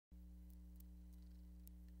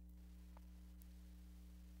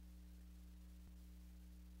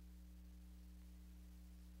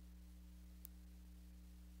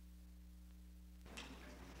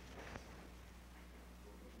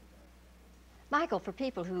Michael, for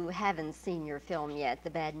people who haven't seen your film yet, The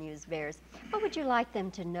Bad News Bears, what would you like them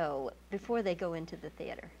to know before they go into the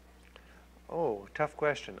theater? Oh, tough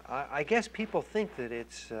question. I guess people think that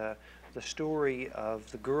it's the story of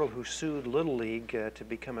the girl who sued Little League to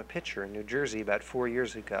become a pitcher in New Jersey about 4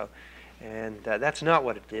 years ago. And that's not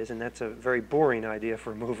what it is, and that's a very boring idea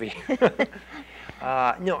for a movie.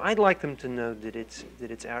 No, I'd like them to know that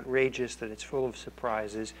it's outrageous, that it's full of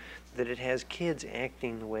surprises, that it has kids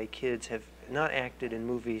acting the way kids have not acted in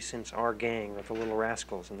movies since Our Gang or The Little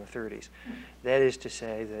Rascals in the 30s. That is to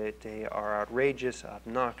say that they are outrageous,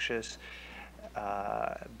 obnoxious,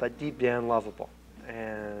 but deep down lovable.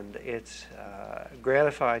 And it's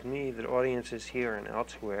gratified me that audiences here and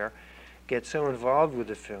elsewhere get so involved with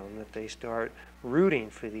the film that they start rooting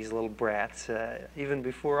for these little brats, even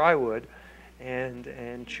before I would,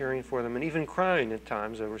 and cheering for them, and even crying at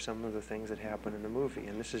times over some of the things that happen in the movie.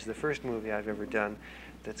 And this is the first movie I've ever done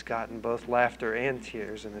that's gotten both laughter and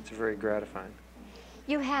tears, and it's very gratifying.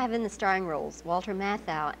 You have in the starring roles Walter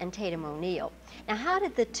Matthau and Tatum O'Neal. Now, how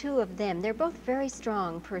did the two of them, they're both very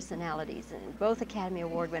strong personalities and both Academy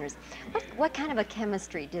Award winners, what kind of a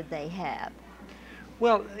chemistry did they have?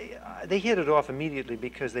 Well, they hit it off immediately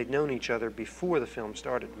because they'd known each other before the film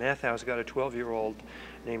started. Matthau's got a 12-year-old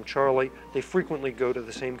named Charlie. They frequently go to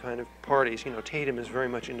the same kind of parties. You know, Tatum is very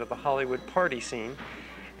much into the Hollywood party scene,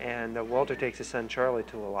 and Walter takes his son Charlie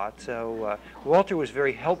to a lot. So Walter was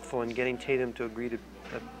very helpful in getting Tatum to agree to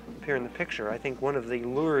appear in the picture. I think one of the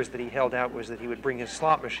lures that he held out was that he would bring his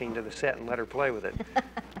slot machine to the set and let her play with it.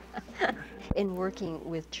 In working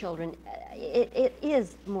with children, it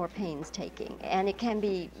is more painstaking, and it can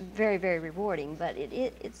be very, very rewarding, but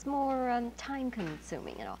it's more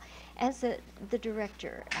time-consuming and all. As the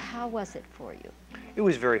director, how was it for you? It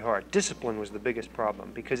was very hard. Discipline was the biggest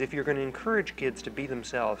problem, because if you're going to encourage kids to be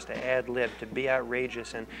themselves, to ad-lib, to be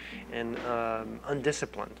outrageous and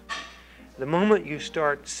undisciplined, the moment you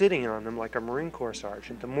start sitting on them like a Marine Corps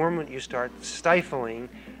sergeant, the moment you start stifling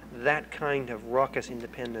that kind of raucous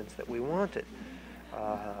independence that we wanted.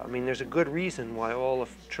 I mean, there's a good reason why all of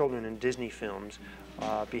children in Disney films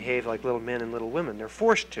behave like little men and little women. They're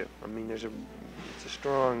forced to. I mean, it's a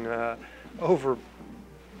strong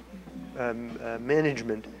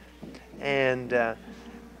management, and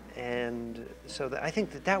so I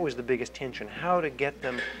think that was the biggest tension: how to get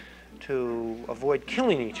them to avoid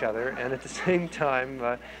killing each other and at the same time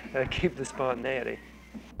keep the spontaneity.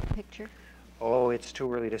 Picture? Oh, it's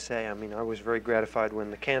too early to say. I mean, I was very gratified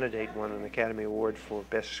when The Candidate won an Academy Award for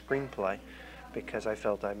Best Screenplay, because I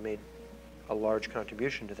felt I made a large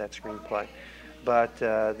contribution to that screenplay. But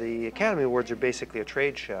the Academy Awards are basically a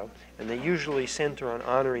trade show, and they usually center on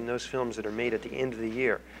honoring those films that are made at the end of the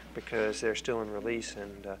year, because they're still in release.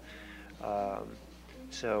 And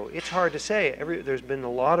so it's hard to say. There's been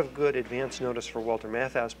a lot of good advance notice for Walter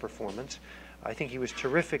Matthau's performance. I think he was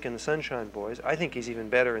terrific in The Sunshine Boys. I think he's even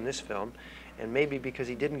better in this film. And maybe because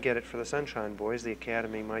he didn't get it for The Sunshine Boys, the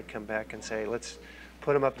Academy might come back and say, let's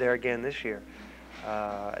put him up there again this year.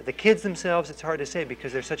 The kids themselves, it's hard to say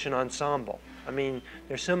because they're such an ensemble. I mean,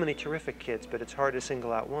 there's so many terrific kids, but it's hard to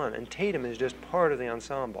single out one. And Tatum is just part of the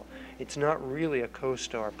ensemble. It's not really a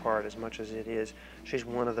co-star part as much as it is she's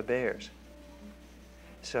one of the bears.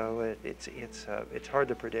 So it's hard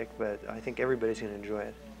to predict, but I think everybody's going to enjoy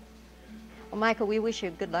it. Well, Michael, we wish you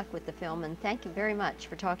good luck with the film, and thank you very much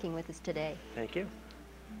for talking with us today. Thank you.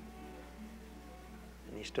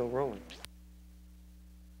 And he's still rolling.